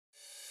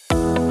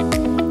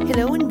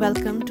Hello and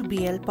welcome to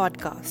BL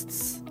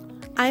Podcasts.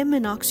 I am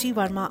Meenakshi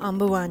Varma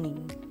Ambawani.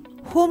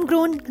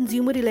 Homegrown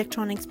consumer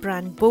electronics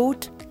brand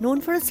boAt, known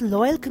for its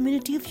loyal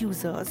community of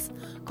users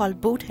called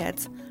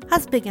boAtheads,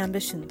 has big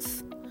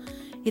ambitions.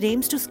 It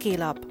aims to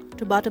scale up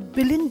to about $1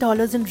 billion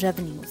in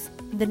revenues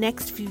in the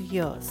next few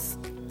years.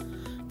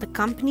 The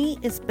company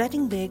is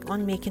betting big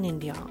on Make in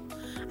India,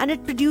 and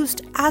it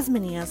produced as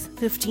many as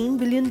 15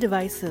 billion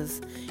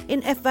devices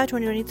in FY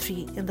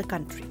 2023 in the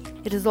country.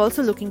 It is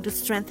also looking to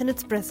strengthen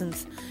its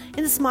presence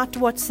in the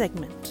smartwatch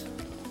segment.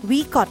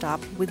 We caught up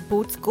with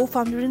boAt's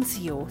co-founder and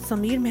CEO,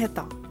 Sameer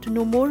Mehta, to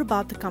know more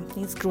about the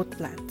company's growth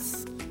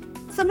plans.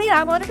 Sameer,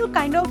 I wanted to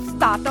kind of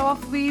start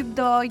off with,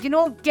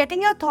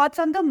 getting your thoughts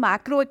on the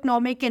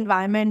macroeconomic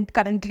environment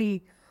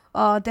currently.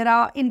 There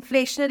are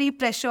inflationary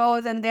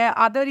pressures and there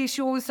are other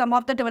issues some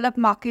of the developed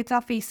markets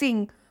are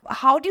facing.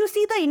 How do you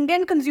see the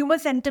Indian consumer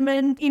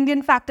sentiment,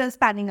 Indian factors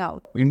panning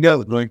out? India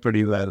is growing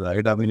pretty well,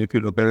 right? I mean, if you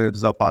look at it,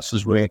 it's the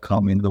fastest growing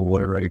economy in the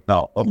world right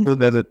now. Of course,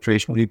 there's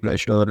inflationary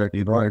pressure that,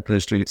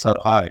 interest rates are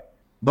high.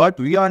 But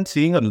we aren't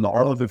seeing a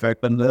lot of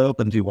effect on the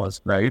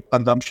consumers, right?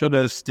 Consumption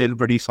is still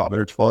pretty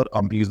solid for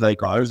companies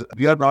like ours.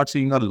 We are not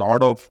seeing a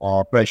lot of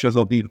pressures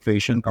of the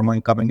inflation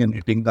coming and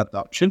hitting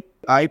consumption.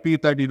 I feel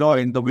that,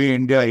 in the way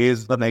India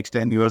is, the next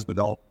 10 years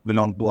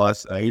belong to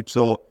us, right?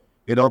 So,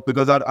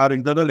 because our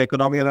internal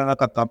economy and our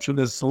consumption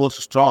is so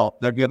strong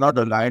that we are not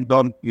reliant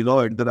on,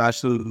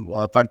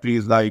 international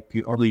countries like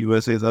the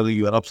USAs or the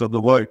Europes of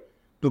the world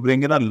to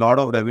bring in a lot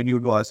of revenue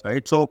to us,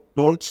 right? So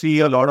don't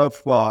see a lot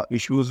of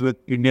issues with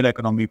Indian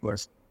economy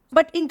first.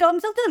 But in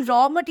terms of the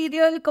raw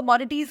material,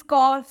 commodities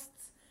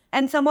costs,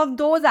 and some of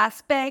those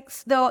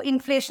aspects, the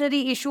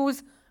inflationary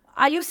issues,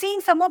 are you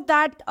seeing some of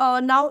that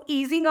now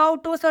easing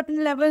out to a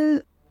certain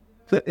level?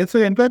 So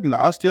in fact,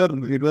 last year,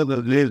 it was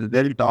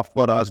very tough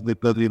for us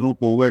because,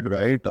 COVID,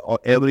 right?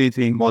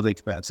 Everything was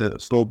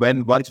expensive. So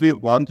once we've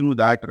gone through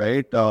that,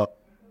 right,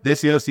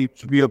 this year seems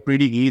to be a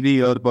pretty easy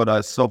year for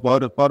us. So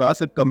for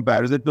us, in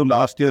comparison to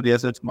last year,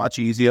 yes, it's much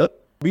easier.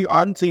 We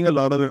aren't seeing a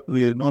lot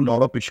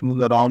of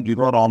issues around,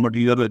 raw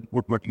material and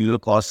input material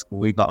costs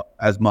going up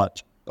as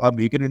much. Our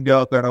Make in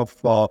India kind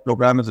of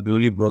program is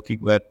really working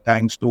well,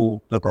 thanks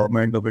to the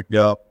government of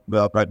India,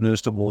 Prime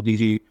Minister Modi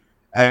ji,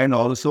 and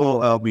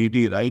also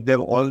BT, right? They've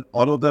all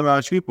of them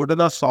actually put in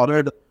a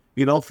solid,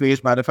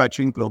 phase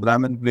manufacturing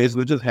program in place,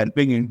 which is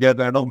helping India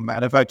kind of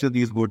manufacture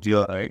these goods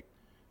here, right?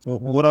 So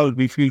overall,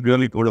 we feel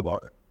really good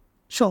about it.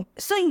 Sure.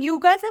 So you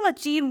guys have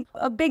achieved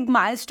a big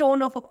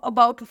milestone of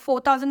about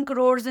 4,000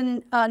 crores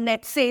in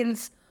net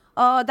sales.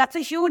 That's a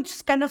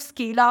huge kind of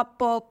scale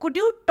up. Could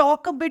you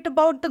talk a bit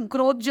about the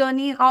growth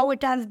journey, how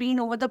it has been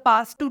over the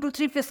past 2 to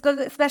 3 fiscals,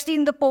 especially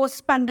in the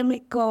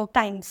post-pandemic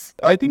times?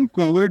 I think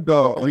COVID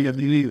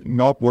really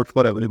not worked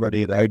for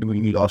everybody, right?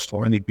 We lost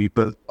so many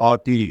people.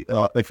 The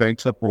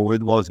effects of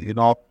COVID was,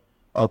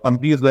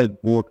 companies like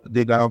boAt,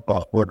 they kind of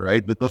prospered,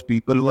 right? Because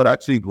people were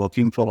actually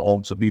working from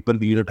home. So people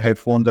needed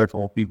headphones at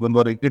home. People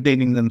were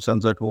entertaining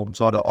themselves at home.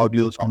 So the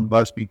audio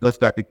soundbar speakers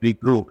category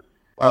grew.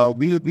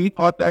 We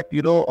thought that,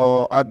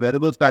 our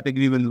wearables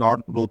category will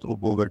not grow through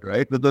COVID,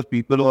 right? Because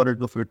people who are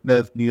into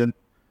fitness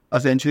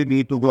essentially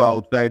need to go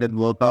outside and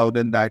work out,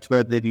 and that's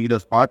where they need a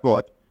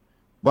smartwatch.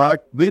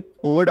 But with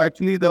COVID,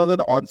 actually, there was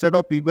an onset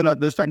of people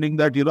understanding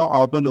that,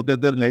 how to look at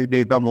their life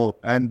data more.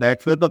 And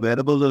that's where the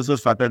wearables also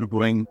started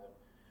growing.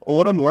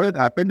 Overall, what has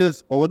happened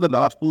is over the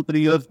last 2-3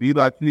 years, we've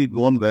actually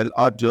grown well.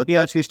 Our journey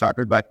actually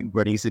started back in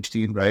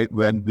 2016, right?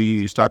 When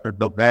we started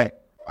the brand.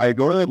 I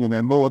don't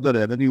remember what the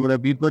revenue would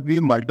have been, but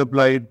we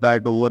multiplied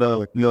that over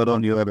a year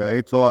on year,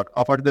 right? So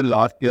up until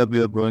last year,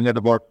 we were growing at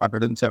about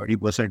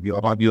 170% year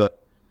on year.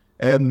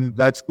 And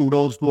that's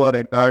kudos to our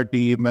entire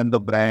team and the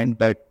brand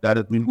that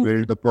has been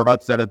built, the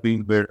products that have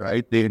been built,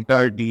 right? The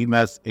entire team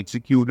has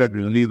executed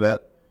really well.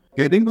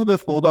 Getting to the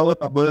 4,000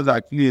 number is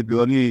actually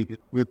really,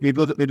 it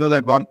was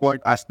at one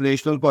point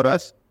aspirational for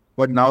us,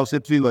 but now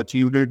since we've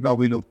achieved it, now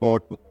we look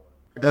forward to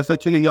it. That's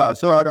actually,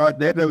 so our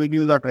net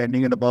revenues are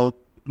trending at about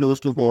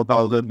close to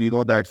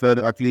 4,000. That's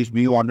where at least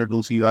we wanted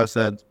to see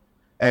ourselves.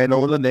 And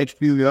over the next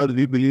few years,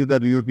 we believe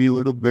that we will be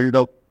able to build a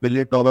 $1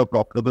 billion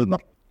profitable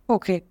number.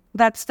 Okay,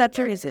 that's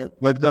very easy.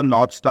 With the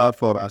North Star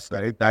for us,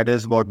 right? That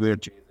is what we're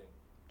chasing.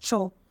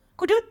 Sure.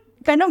 Could you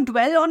kind of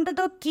dwell on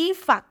the key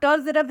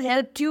factors that have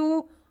helped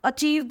you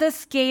achieve this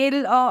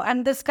scale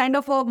and this kind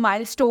of a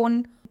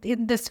milestone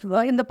in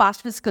the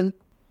past fiscal?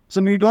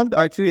 So we don't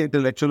actually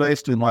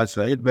intellectualize too much,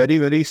 right? Very,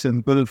 very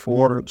simple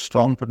 4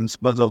 strong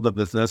principles of the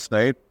business,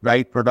 right?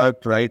 Right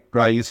product, right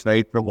price,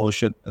 right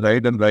promotion,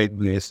 right and right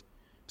place.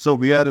 So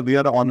we are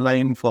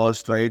online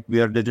first, right? We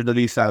are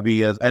digitally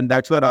savvy, and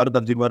that's where our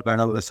consumer kind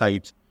of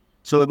resides.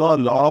 So a lot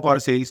of our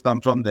sales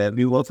come from there.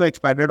 We've also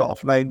expanded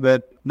offline,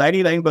 where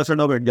 99%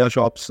 of India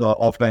shops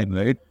offline,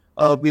 right?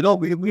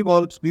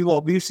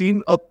 We've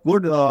seen a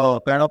good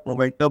kind of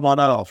momentum on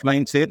our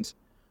offline sales.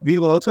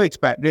 We've also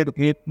expanded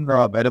in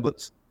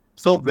wearables.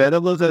 So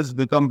wearables has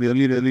become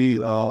really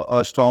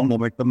a strong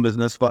momentum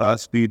business for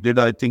us. We did,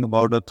 I think,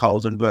 about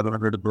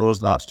 1,200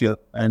 crores last year,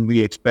 and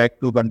we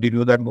expect to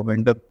continue that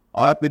momentum.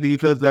 Our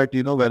belief is that,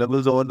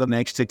 wearables over the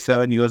next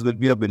 6-7 years will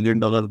be $1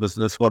 billion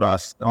business for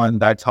us, and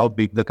that's how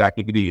big the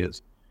category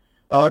is.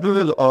 Audio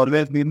has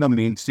always been the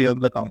mainstay of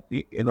the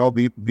company.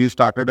 We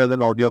started as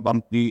an audio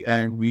company,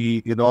 and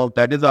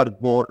that is our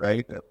core,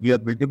 right? We are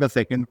building a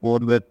second core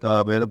with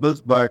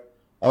wearables, but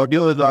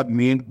audio is our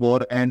main core,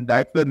 and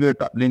that's where we're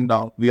doubling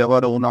down. We have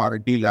our own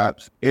R&D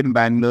labs in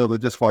Bangalore,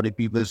 which is 40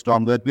 people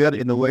strong. Where we are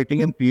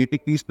innovating and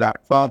creating these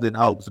platforms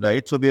in-house,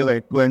 right? So we have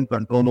end-to-end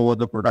control over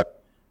the product,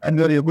 and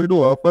we are able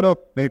to offer a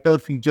better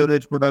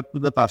feature-rich product to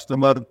the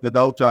customer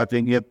without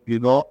charging him,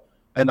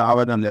 an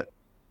hour and less.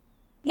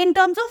 In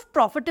terms of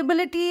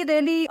profitability,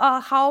 really,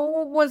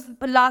 how was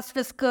the last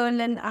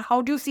fiscal and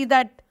how do you see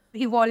that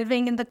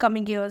evolving in the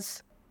coming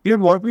years?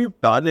 What we've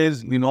done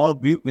is,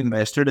 we've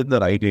invested in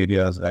the right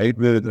areas, right?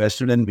 We've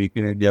invested in Make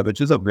in India,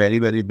 which is a very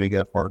big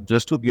effort.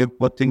 Just to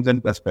put things in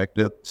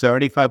perspective,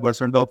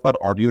 75% of our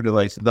audio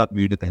devices are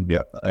made in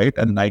India, right?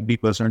 And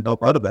 90% of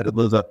our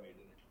wearables are made in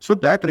India. So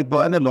that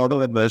required a lot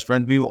of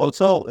investment. We've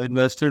also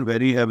invested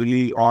very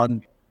heavily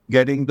on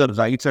getting the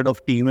right set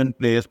of team in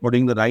place,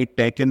 putting the right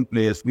tech in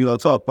place. We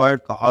also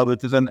acquired Kaha,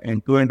 which is an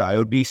end-to-end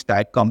IoT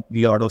stack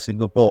company out of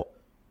Singapore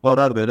for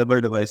our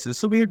wearable devices.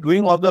 So we're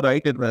doing all the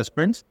right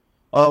investments.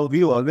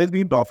 We've always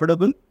been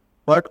profitable,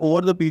 but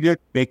over the period,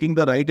 making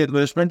the right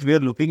investments, we are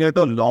looking at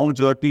a long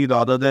journey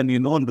rather than,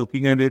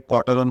 looking at it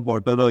quarter on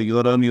quarter or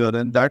year on year.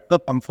 And that's the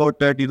comfort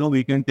that,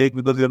 we can take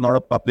because we're not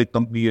a public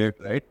company yet,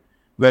 right?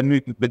 When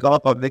we become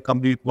a public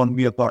company, it won't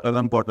be a quarter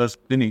on quarter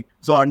screening.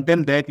 So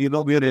until that, we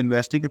are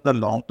investing in the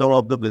long term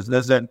of the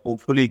business and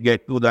hopefully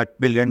get to that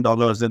 $1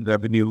 billion in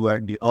revenue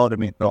and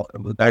remain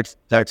profitable.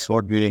 That's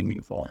what we're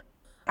aiming for.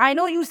 I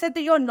know you said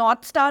that your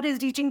North Star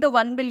is reaching the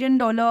 $1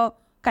 billion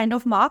kind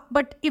of mark,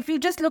 but if you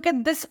just look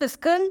at this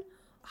fiscal,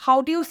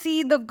 how do you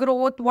see the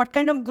growth? What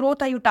kind of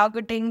growth are you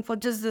targeting for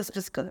just this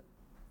fiscal?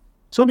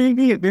 So we're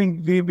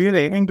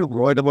aiming to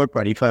grow at about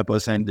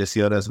 25% this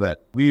year as well.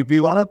 We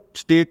want to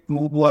stay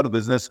true to our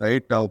business,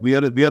 right? We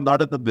are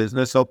not in the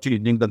business of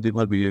changing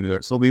consumer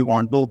behavior. So we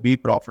want to be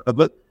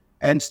profitable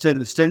and still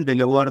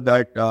deliver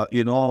that,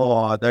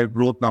 that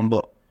growth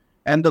number.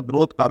 And the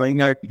growth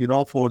coming at,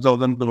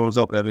 4,000 crores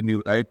of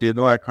revenue, right? At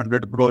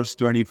 100 crores,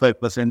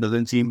 25%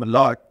 doesn't seem a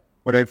lot,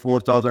 but at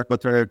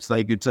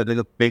 4,000%, it's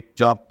a big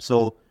jump.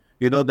 So,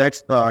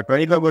 that's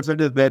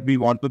 25% is where we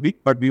want to be,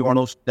 but we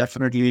want to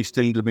definitely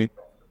still remain.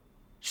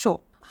 Sure.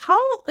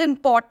 How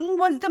important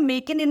was the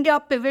Make in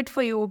India pivot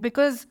for you?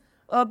 Because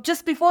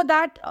just before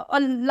that, a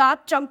large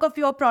chunk of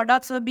your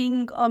products were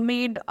being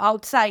made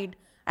outside,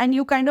 and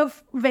you kind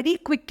of very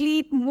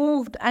quickly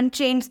moved and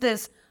changed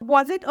this.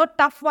 Was it a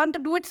tough one to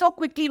do it so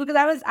quickly?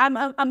 Because I'm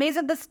amazed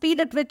at the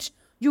speed at which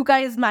you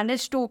guys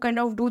managed to kind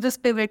of do this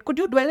pivot. Could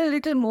you dwell a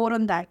little more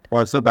on that?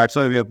 Well, so that's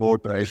why we are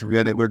both, right? We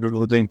are able to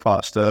do things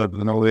faster,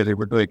 we're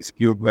able to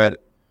execute well.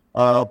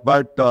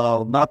 But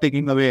not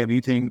taking away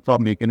anything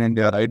from Make in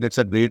India, right? It's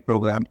a great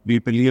program. We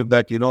believe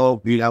that,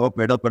 we have a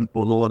better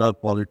control over our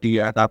quality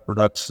and our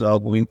products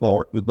moving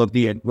forward, because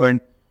the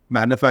end-to-end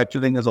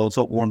manufacturing is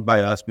also owned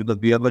by us, because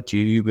we have a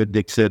JV with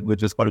Dixit,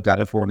 which is called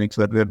Californics,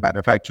 where we're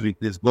manufacturing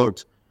these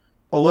goods.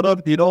 Overall,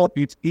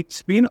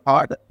 it's been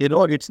hard.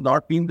 It's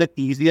not been the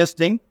easiest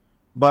thing,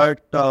 but,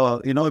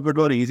 if it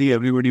were easy,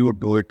 everybody would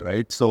do it,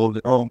 right? So,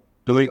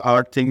 doing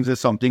hard things is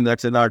something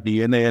that's in our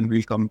DNA, and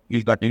we'll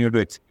continue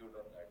to execute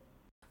on that.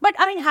 But,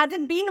 has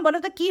it been one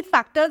of the key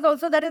factors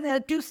also that has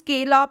helped you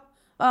scale up,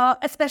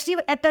 especially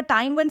at a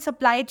time when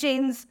supply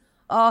chains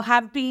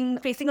have been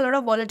facing a lot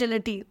of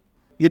volatility?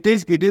 It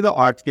is a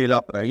hard scale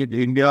up, right?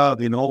 India,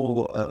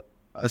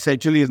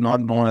 essentially is not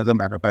known as a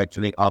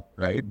manufacturing hub,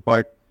 right?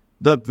 But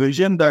the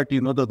vision that,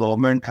 the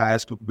government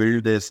has to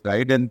build this,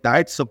 right? And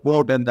that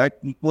support and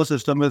that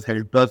ecosystem has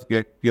helped us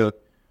get here.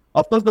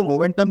 Of course, the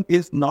momentum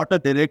is not a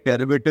direct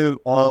derivative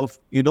of,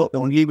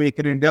 only Make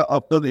in India.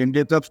 After the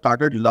Indians have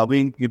started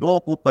loving,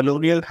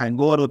 colonial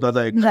hangover hota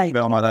tha, right,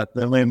 hamara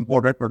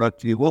imported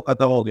products, wo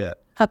khatam ho gaya.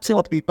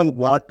 So people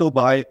want to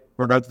buy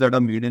products that are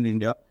made in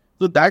India.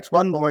 So that's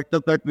one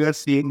momentum that we are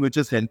seeing, which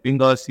is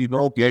helping us,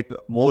 get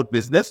more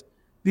business.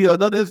 The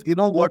other is,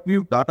 what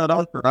we've done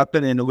around product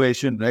and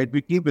innovation, right? We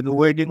keep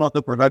innovating on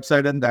the product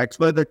side, and that's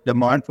why the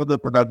demand for the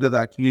product has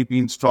actually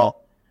been strong.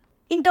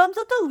 In terms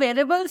of the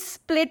wearable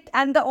split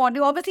and the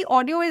audio, obviously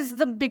audio is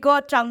the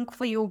bigger chunk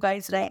for you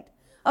guys, right?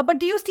 But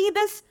do you see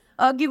this,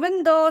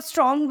 given the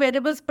strong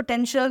wearables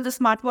potential, the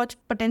smartwatch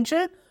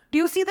potential, do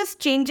you see this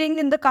changing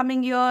in the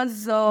coming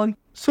years? So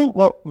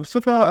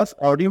for us,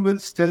 audio will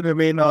still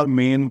remain our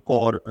main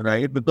core,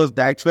 right? Because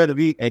that's where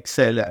we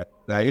excel at,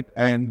 right?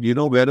 And,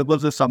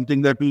 wearables is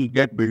something that will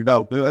get built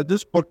out. I'll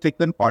just put things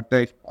in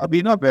context.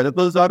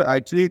 Wearables are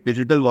actually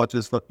digital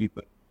watches for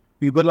people.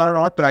 People are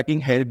not tracking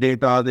health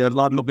data. They are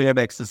not looking at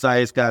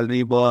exercise,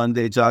 calorie burn,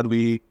 the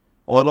HRV,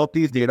 all of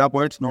these data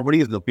points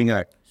nobody is looking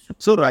at.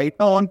 So right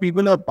now, on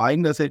people are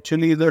buying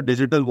essentially the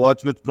digital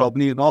watch, which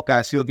probably,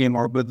 Casio came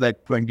out with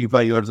like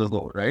 25 years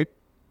ago, right?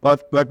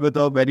 but with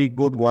a very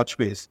good watch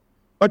face.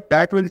 But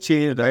that will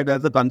change, right?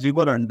 As the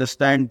consumer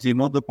understands,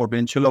 the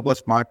potential of a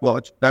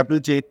smartwatch, that will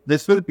change.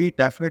 This will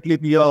definitely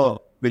be a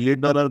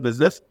billion-dollar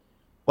business.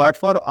 But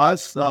for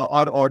us,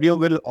 our audio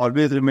will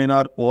always remain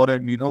our core,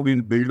 and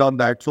we'll build on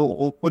that. So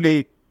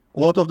hopefully,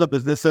 both of the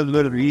businesses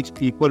will reach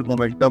equal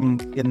momentum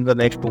in the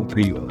next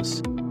 2-3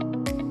 years.